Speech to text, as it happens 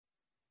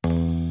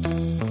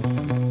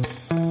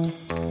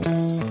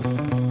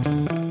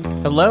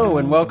Hello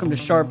and welcome to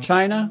Sharp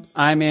China.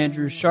 I'm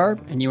Andrew Sharp,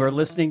 and you are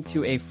listening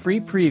to a free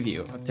preview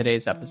of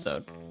today's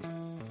episode.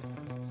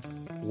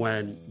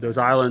 When those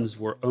islands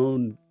were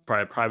owned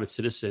by a private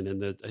citizen,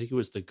 and I think it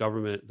was the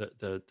government,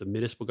 the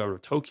municipal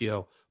government of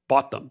Tokyo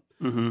bought them.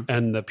 Mm-hmm.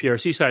 And the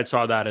PRC side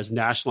saw that as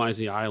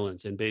nationalizing the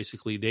islands. And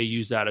basically they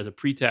used that as a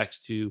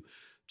pretext to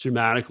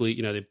dramatically,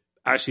 they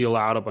actually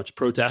allowed a bunch of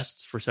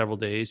protests for several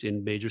days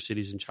in major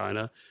cities in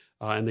China.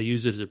 And they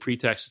used it as a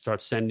pretext to start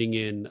sending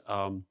in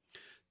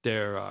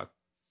their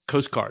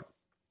Coast Guard.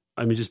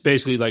 I mean, just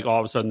basically like all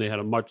of a sudden they had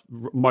a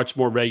much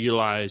more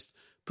regularized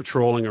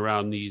patrolling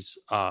around these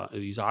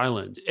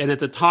islands. And at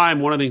the time,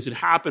 one of the things that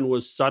happened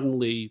was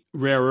suddenly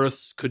rare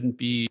earths couldn't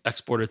be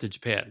exported to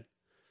Japan.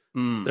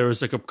 There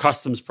was like a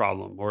customs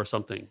problem or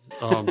something.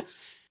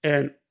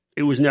 And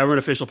it was never an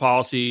official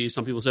policy.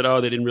 Some people said,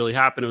 they didn't really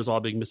happen. It was all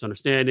a big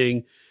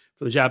misunderstanding.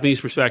 From the Japanese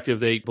perspective,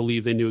 they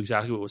believed they knew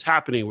exactly what was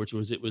happening, which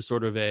was it was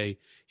sort of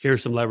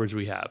here's some leverage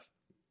we have.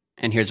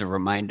 And here's a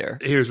reminder.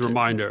 Here's a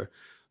reminder.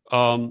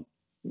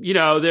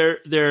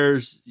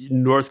 There's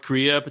North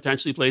Korea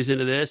potentially plays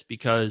into this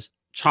because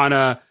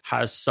China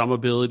has some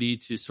ability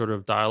to sort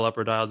of dial up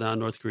or dial down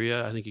North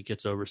Korea. I think it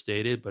gets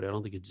overstated, but I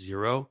don't think it's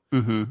zero.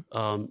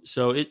 Mm-hmm.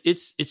 So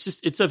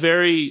it's a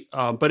very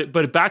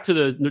but back to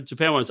the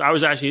Japan ones. I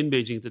was actually in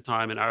Beijing at the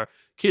time, and our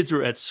kids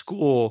were at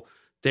school.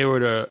 They were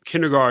at a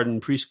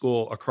kindergarten,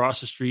 preschool across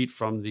the street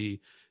from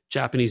the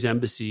Japanese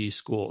embassy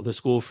school, the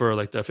school for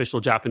like the official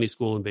Japanese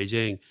school in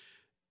Beijing,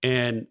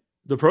 and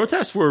the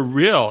protests were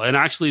real. And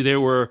actually, they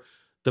were.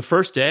 The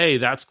first day,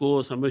 that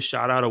school, somebody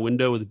shot out a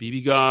window with a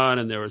BB gun,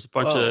 and there was a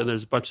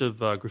bunch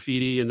of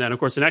graffiti. And then, of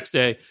course, the next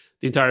day,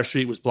 the entire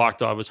street was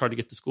blocked off. It was hard to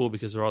get to school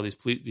because there were all these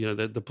police.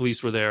 The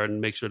police were there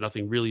and make sure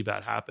nothing really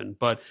bad happened.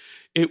 But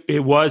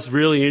it was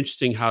really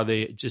interesting how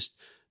they just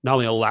not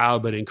only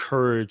allowed but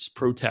encouraged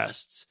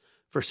protests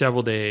for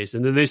several days.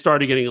 And then they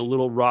started getting a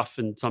little rough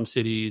in some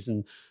cities.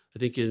 And I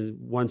think in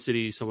one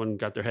city, someone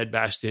got their head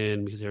bashed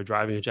in because they were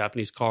driving a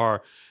Japanese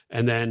car,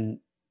 and then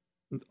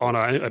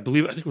I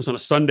think it was on a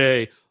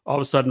Sunday, all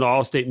of a sudden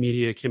all state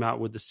media came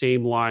out with the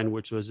same line,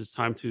 which was it's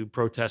time to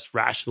protest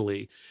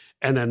rationally.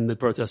 And then the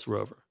protests were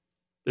over.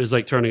 It was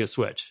like turning a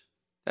switch.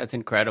 That's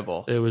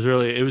incredible. It was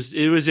really, it was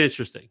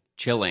interesting.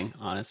 Chilling,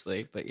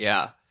 honestly, but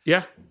yeah.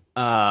 Yeah.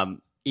 I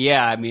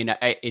mean,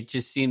 it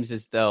just seems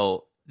as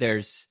though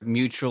there's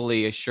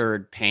mutually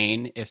assured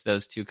pain if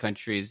those two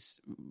countries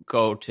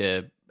go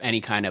to any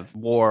kind of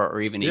war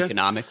or even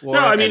economic war.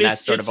 No, I mean, and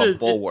that's sort of a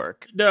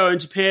bulwark. In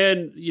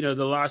Japan, the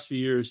last few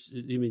years,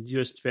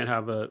 U.S. and Japan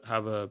have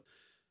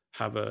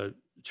a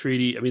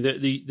treaty. I mean,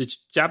 the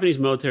Japanese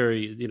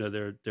military,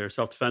 their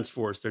self-defense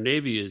force, their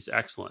Navy is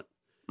excellent.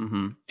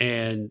 Mm-hmm.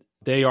 And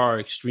they are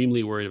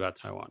extremely worried about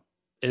Taiwan.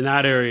 In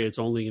that area, it's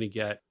only going to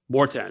get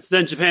more tense.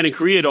 Then Japan and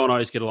Korea don't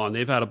always get along.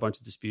 They've had a bunch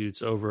of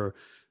disputes over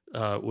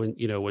when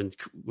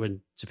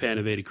Japan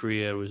invaded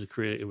Korea,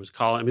 it was a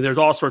colony. I mean, there's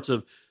all sorts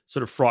of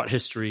sort of fraught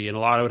history, and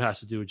a lot of it has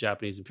to do with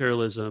Japanese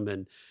imperialism.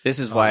 And this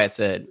is why it's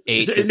an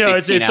 8 to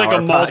 16 it's like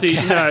a multi.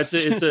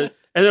 And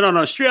then on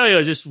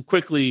Australia, just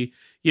quickly,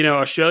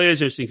 Australia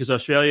is interesting because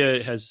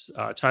Australia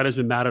China's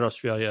been mad at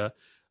Australia.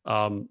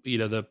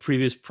 The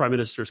previous Prime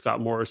Minister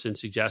Scott Morrison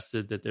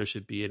suggested that there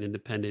should be an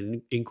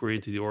independent inquiry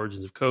into the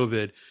origins of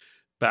COVID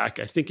back,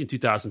 I think, in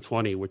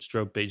 2020, which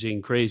drove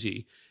Beijing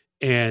crazy.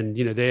 And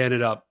they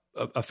ended up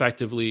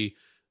effectively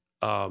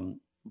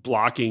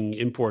blocking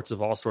imports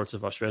of all sorts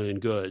of Australian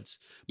goods,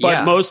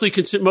 but mostly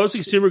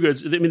consumer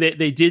goods. I mean,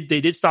 they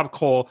did stop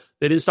coal.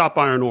 They didn't stop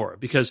iron ore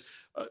because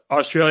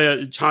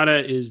China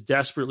is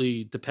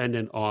desperately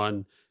dependent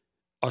on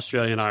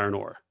Australian iron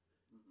ore.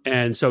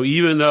 And so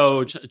even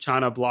though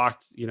China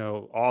blocked,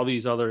 all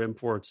these other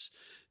imports,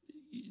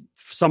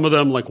 some of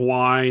them like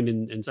wine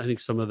and I think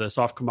some of the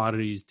soft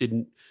commodities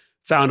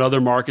found other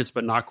markets,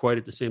 but not quite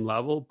at the same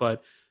level.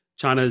 But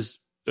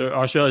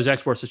Australia's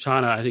exports to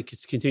China, I think,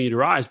 it's continued to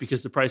rise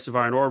because the price of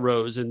iron ore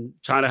rose, and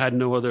China had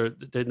no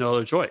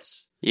other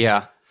choice.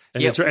 Yeah,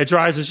 and it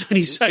drives the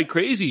Chinese side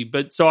crazy.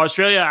 But so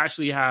Australia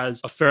actually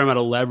has a fair amount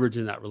of leverage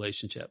in that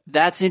relationship.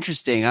 That's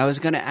interesting. I was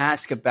going to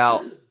ask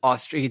about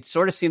Australia. It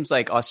sort of seems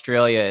like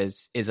Australia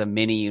is a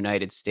mini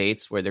United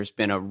States, where there's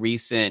been a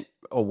recent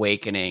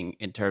awakening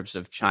in terms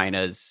of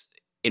China's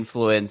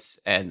influence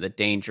and the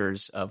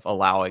dangers of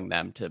allowing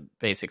them to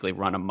basically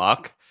run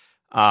amok.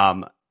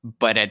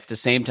 But at the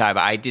same time,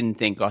 I didn't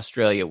think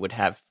Australia would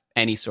have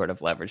any sort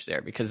of leverage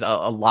there because a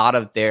lot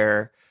of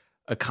their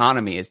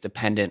economy is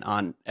dependent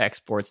on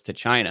exports to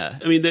China.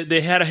 I mean, they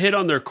had a hit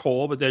on their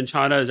coal, but then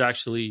China is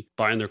actually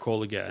buying their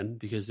coal again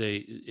because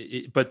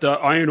but the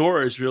iron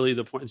ore is really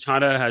the point.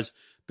 China has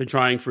been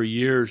trying for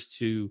years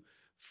to,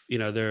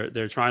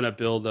 they're trying to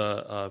build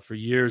for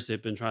years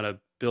they've been trying to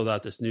build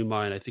out this new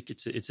mine. I think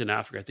it's in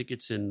Africa. I think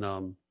it's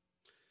in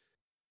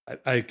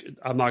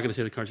I'm not going to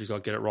say the countries, I'll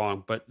get it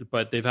wrong,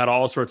 but they've had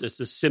all sorts. It's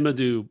the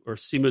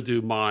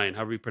Simandou mine,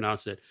 however you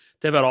pronounce it.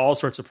 They've had all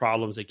sorts of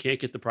problems. They can't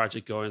get the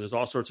project going. There's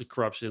all sorts of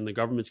corruption. The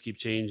governments keep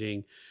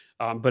changing,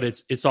 but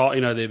it's all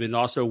they've been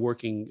also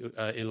working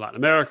in Latin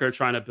America,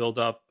 trying to build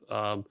up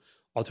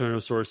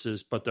alternative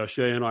sources, but the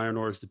Australian iron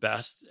ore is the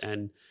best,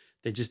 and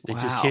they just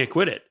can't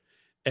quit it.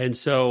 And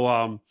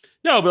so,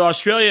 no, but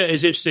Australia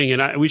is interesting,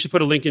 and we should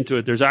put a link into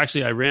it. There's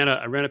actually, I ran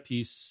a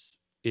piece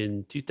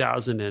in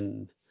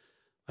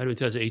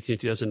 2018,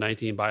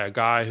 2019 by a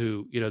guy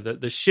who,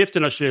 the shift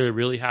in Australia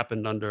really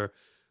happened under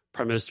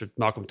Prime Minister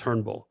Malcolm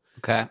Turnbull.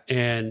 Okay.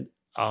 And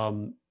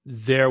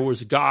there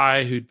was a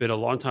guy who'd been a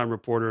longtime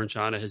reporter in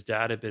China. His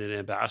dad had been an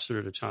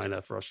ambassador to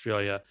China for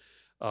Australia.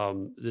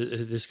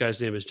 This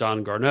guy's name is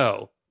John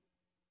Garneau.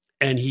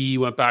 And he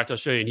went back to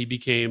Australia, and he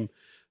became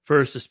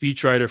first a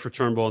speechwriter for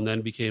Turnbull, and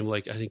then became,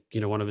 like, I think,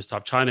 one of his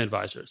top China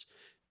advisors.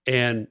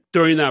 And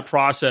during that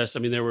process, I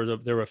mean, there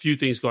were a few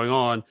things going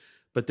on,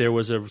 but there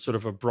was a sort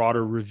of a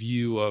broader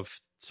review of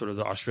sort of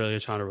the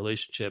Australia-China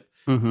relationship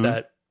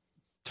that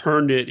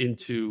turned it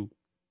into,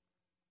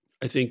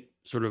 I think,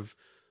 sort of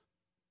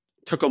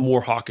took a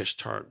more hawkish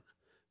turn.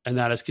 And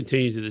that has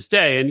continued to this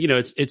day. And,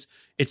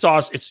 it's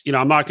also,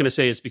 I'm not going to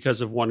say it's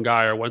because of one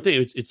guy or one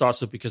thing. It's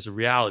also because of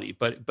reality.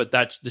 But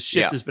that the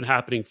shift has been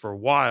happening for a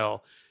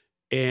while.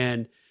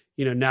 And,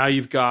 now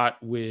you've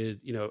got with,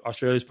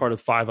 Australia's part of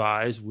Five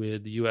Eyes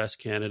with the US,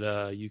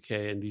 Canada, UK,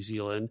 and New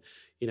Zealand.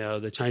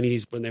 The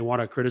Chinese, when they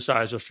want to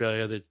criticize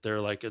Australia, that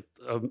they're like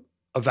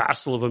a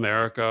vassal of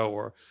America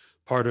or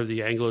part of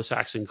the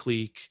Anglo-Saxon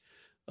clique.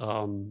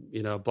 Blah,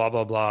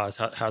 blah, blah, is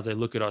how they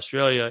look at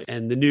Australia.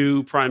 And the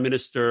new Prime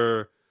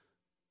Minister,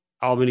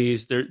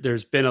 Albanese,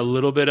 there's been a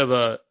little bit of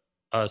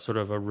a sort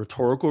of a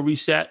rhetorical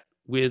reset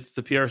with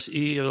the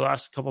PRC over the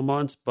last couple of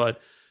months, but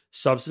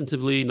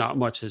substantively, not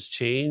much has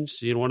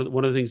changed. One of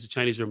the things the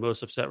Chinese are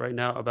most upset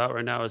about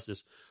right now is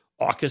this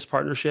AUKUS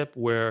partnership,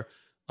 where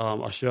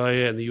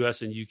Australia and the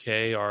US and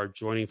UK are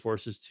joining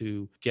forces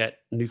to get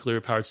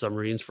nuclear-powered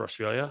submarines for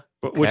Australia.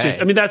 Okay. Which is,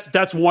 I mean,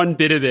 that's one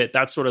bit of it.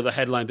 That's sort of the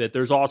headline bit.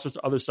 There's all sorts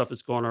of other stuff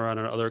that's going around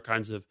and other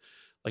kinds of,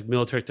 like,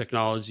 military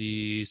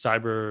technology,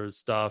 cyber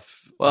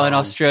stuff. Well, and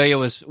Australia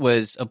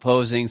was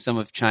opposing some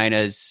of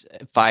China's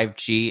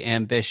 5G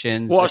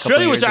ambitions. Well,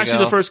 Australia was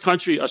actually the first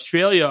country.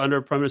 Australia,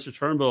 under Prime Minister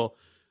Turnbull,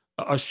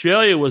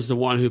 Australia was the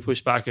one who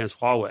pushed back against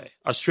Huawei.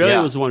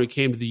 Australia was the one who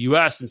came to the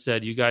US and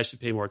said, you guys should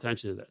pay more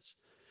attention to this.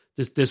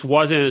 This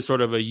wasn't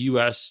sort of a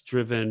US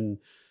driven,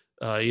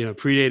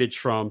 predated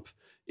Trump.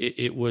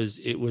 It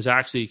was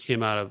actually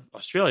came out of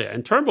Australia.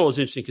 And Turnbull was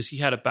interesting because he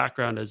had a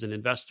background as an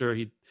investor.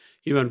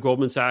 He ran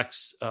Goldman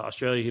Sachs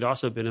Australia. He'd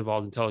also been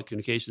involved in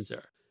telecommunications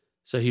there.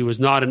 So he was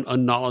not an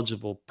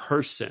unknowledgeable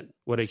person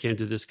when it came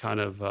to this kind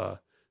of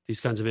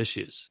these kinds of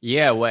issues.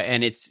 Yeah, well,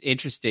 and it's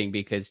interesting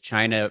because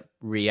China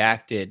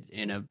reacted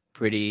in a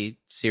pretty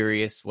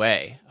serious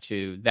way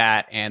to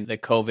that and the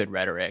COVID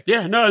rhetoric.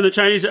 Yeah, no, the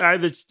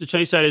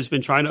Chinese side has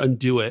been trying to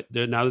undo it.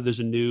 Now that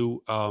there's a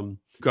new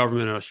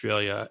government in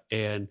Australia,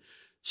 and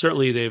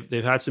certainly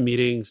they've had some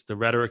meetings. The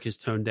rhetoric is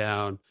toned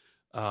down,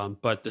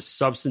 but the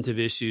substantive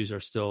issues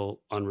are still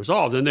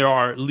unresolved. And there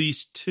are at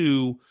least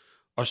 2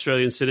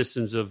 Australian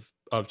citizens of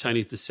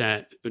Chinese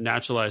descent,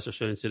 naturalized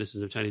Australian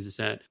citizens of Chinese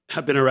descent,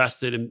 have been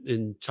arrested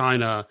in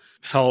China,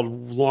 held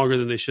longer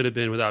than they should have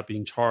been without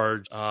being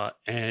charged.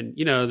 And,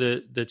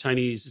 the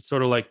Chinese, it's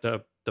sort of like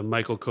the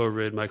Michael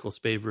Kovrig, Michael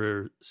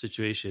Spavor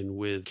situation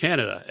with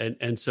Canada.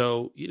 And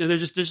so,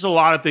 there's just a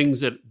lot of things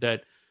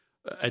that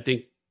I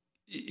think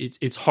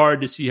it's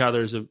hard to see how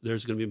there's going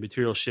to be a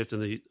material shift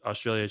in the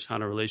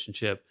Australia-China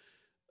relationship,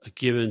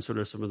 given sort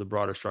of some of the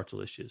broader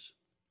structural issues.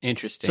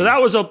 Interesting. So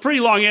that was a pretty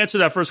long answer to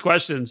that first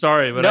question.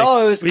 Sorry, but it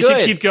was good. We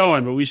can keep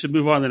going, but we should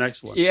move on to the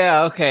next one.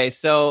 Yeah, okay.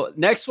 So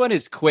next one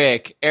is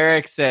quick.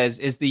 Eric says,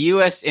 is the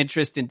U.S.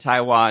 interest in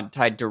Taiwan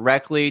tied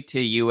directly to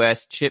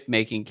U.S.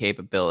 chip-making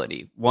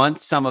capability?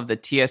 Once some of the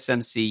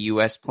TSMC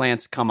U.S.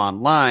 plants come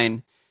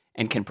online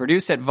and can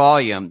produce at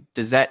volume,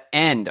 does that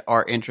end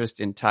our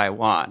interest in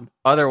Taiwan?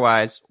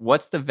 Otherwise,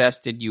 what's the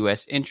vested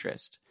U.S.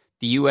 interest?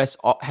 The U.S.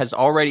 has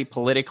already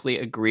politically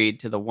agreed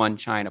to the one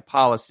China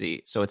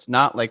policy, so it's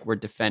not like we're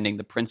defending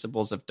the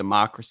principles of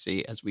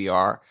democracy as we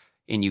are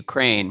in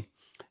Ukraine.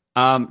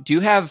 Do you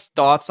have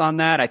thoughts on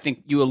that? I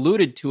think you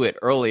alluded to it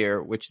earlier,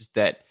 which is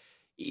that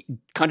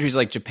countries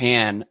like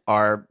Japan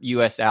are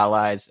U.S.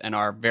 allies and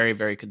are very,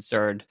 very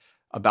concerned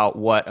about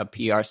what a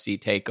PRC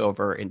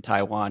takeover in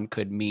Taiwan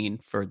could mean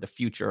for the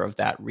future of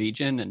that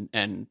region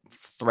and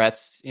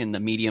threats in the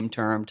medium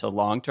term to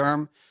long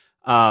term.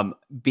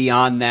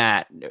 Beyond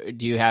that,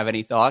 do you have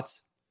any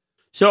thoughts?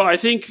 So I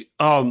think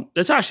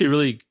that's actually a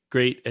really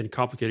great and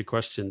complicated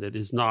question that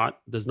does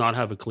not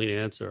have a clean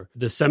answer.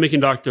 The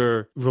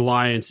semiconductor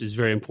reliance is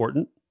very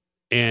important,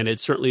 and it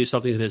certainly is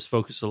something that has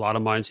focused a lot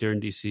of minds here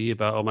in DC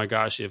about, oh my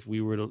gosh, if we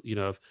were to,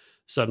 if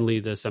suddenly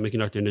the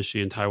semiconductor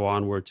industry in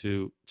Taiwan were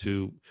to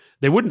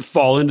they wouldn't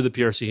fall into the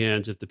PRC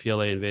hands if the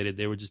PLA invaded,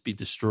 they would just be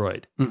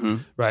destroyed,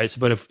 right? So,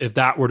 but if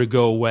that were to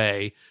go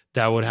away,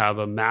 that would have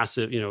a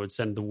massive, it would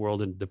send the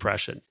world into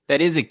depression.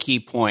 That is a key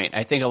point.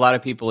 I think a lot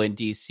of people in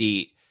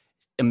DC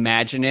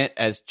imagine it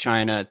as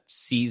China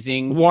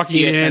seizing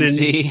walking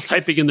TSMC. in and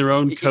typing in their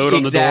own code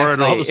on the door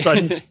and all of a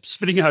sudden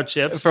spitting out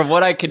chips. From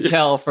what I can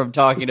tell from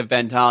talking to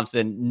Ben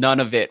Thompson, none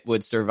of it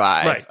would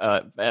survive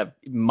a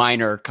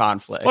minor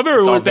conflict. Well, I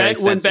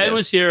remember when Ben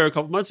was here a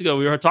couple months ago,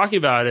 we were talking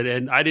about it,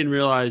 and I didn't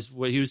realize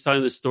what he was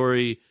telling the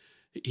story.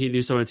 He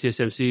knew someone at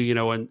TSMC. You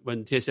know, when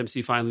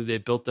TSMC finally they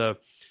built the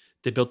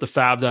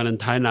fab down in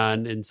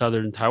Tainan in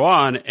southern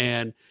Taiwan,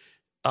 and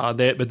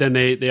but then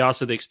they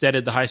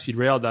extended the high speed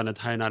rail down to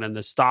Tainan, and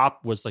the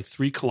stop was like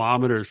 3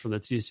 kilometers from the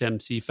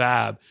TSMC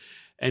fab.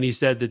 And he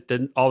said that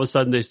then all of a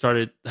sudden they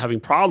started having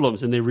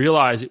problems, and they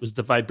realized it was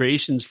the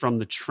vibrations from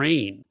the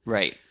train.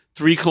 Right.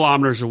 3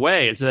 kilometers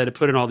away, and so they had to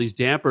put in all these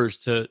dampers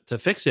to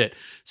fix it.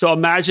 So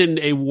imagine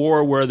a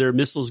war where there are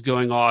missiles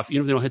going off,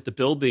 even if they don't hit the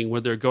building,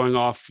 where they're going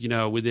off, you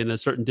know, within a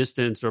certain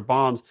distance, or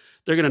bombs.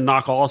 They're going to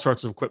knock all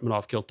sorts of equipment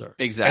off kilter.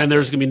 Exactly. And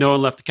there's going to be no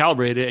one left to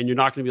calibrate it, and you're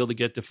not going to be able to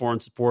get the foreign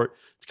support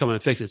to come in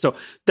and fix it. So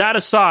that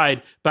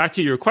aside, back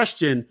to your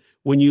question,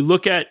 when you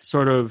look at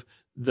sort of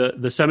the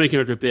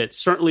semiconductor bit,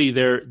 certainly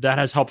that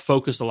has helped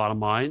focus a lot of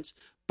minds.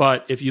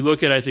 But if you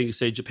look at, I think,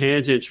 say,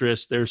 Japan's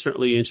interest, there's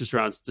certainly interest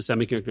around the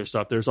semiconductor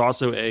stuff. There's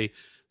also a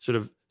sort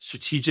of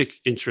strategic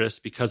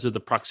interest because of the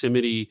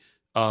proximity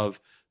of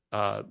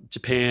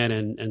Japan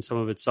and some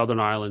of its southern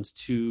islands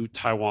to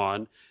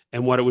Taiwan,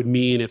 and what it would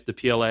mean if the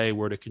PLA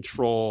were to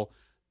control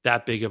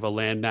that big of a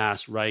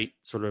landmass, right?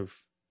 Sort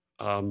of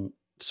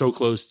so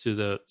close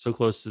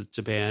to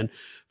Japan.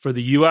 For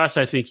the U.S.,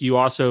 I think you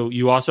also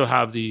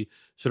have the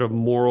sort of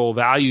moral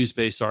values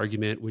based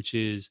argument, which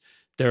is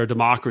they're a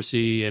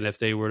democracy, and if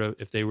they were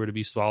to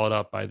be swallowed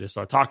up by this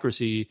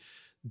autocracy,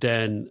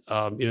 then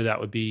that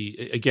would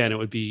be, again, it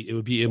would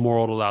be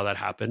immoral to allow that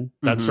happen.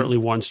 That's certainly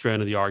one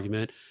strand of the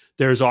argument.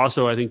 There's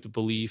also, I think, the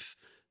belief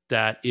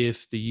that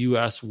if the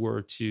U.S.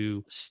 were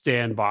to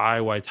stand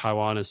by while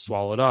Taiwan is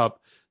swallowed up,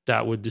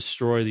 that would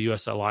destroy the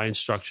U.S. alliance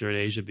structure in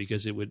Asia,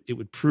 because it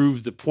would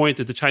prove the point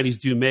that the Chinese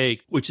do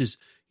make, which is,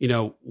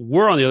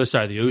 we're on the other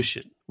side of the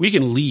ocean. We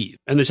can leave.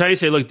 And the Chinese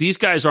say, look, these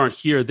guys aren't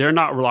here. They're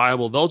not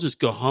reliable. They'll just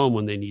go home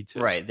when they need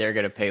to. Right. They're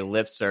going to pay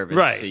lip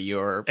service to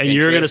your and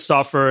you're going to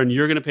suffer, and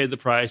you're going to pay the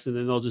price, and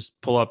then they'll just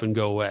pull up and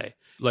go away.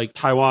 Like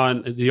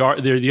Taiwan,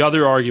 the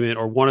other argument,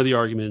 or one of the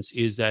arguments,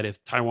 is that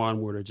if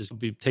Taiwan were to just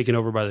be taken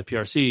over by the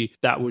PRC,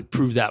 that would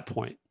prove that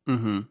point.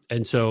 Mm-hmm.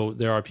 And so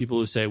there are people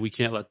who say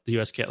the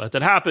U.S. can't let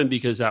that happen,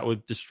 because that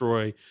would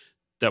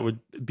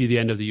be the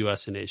end of the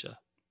U.S. in Asia.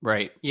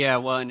 Right. Yeah.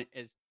 Well,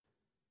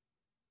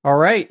 all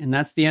right, and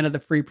that's the end of the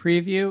free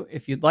preview.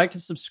 If you'd like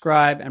to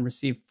subscribe and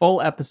receive full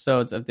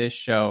episodes of this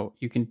show,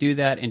 you can do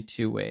that in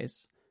 2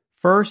 ways.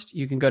 First,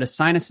 you can go to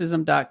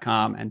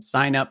cynicism.com and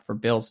sign up for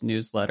Bill's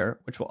newsletter,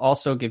 which will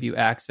also give you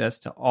access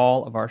to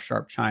all of our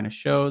Sharp China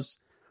shows.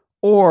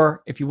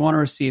 Or if you want to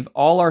receive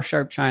all our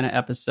Sharp China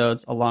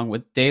episodes, along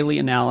with daily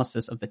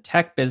analysis of the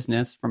tech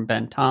business from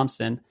Ben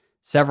Thompson,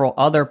 several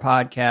other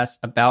podcasts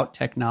about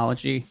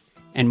technology,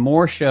 and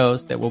more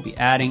shows that we'll be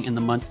adding in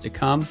the months to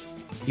come,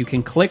 you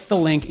can click the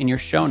link in your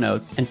show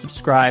notes and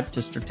subscribe to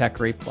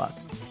Stratechery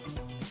Plus.